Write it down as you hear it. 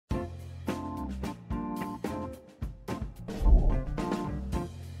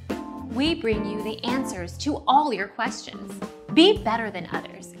we bring you the answers to all your questions. Be better than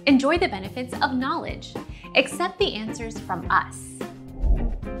others. Enjoy the benefits of knowledge. Accept the answers from us.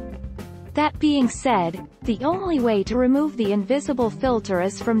 That being said, the only way to remove the invisible filter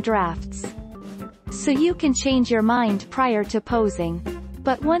is from drafts. So you can change your mind prior to posing.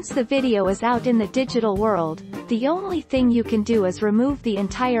 But once the video is out in the digital world, the only thing you can do is remove the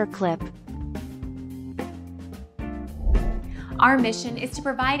entire clip. Our mission is to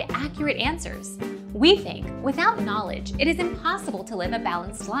provide accurate answers. We think without knowledge, it is impossible to live a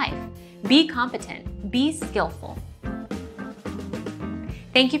balanced life. Be competent, be skillful.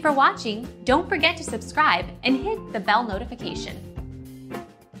 Thank you for watching. Don't forget to subscribe and hit the bell notification.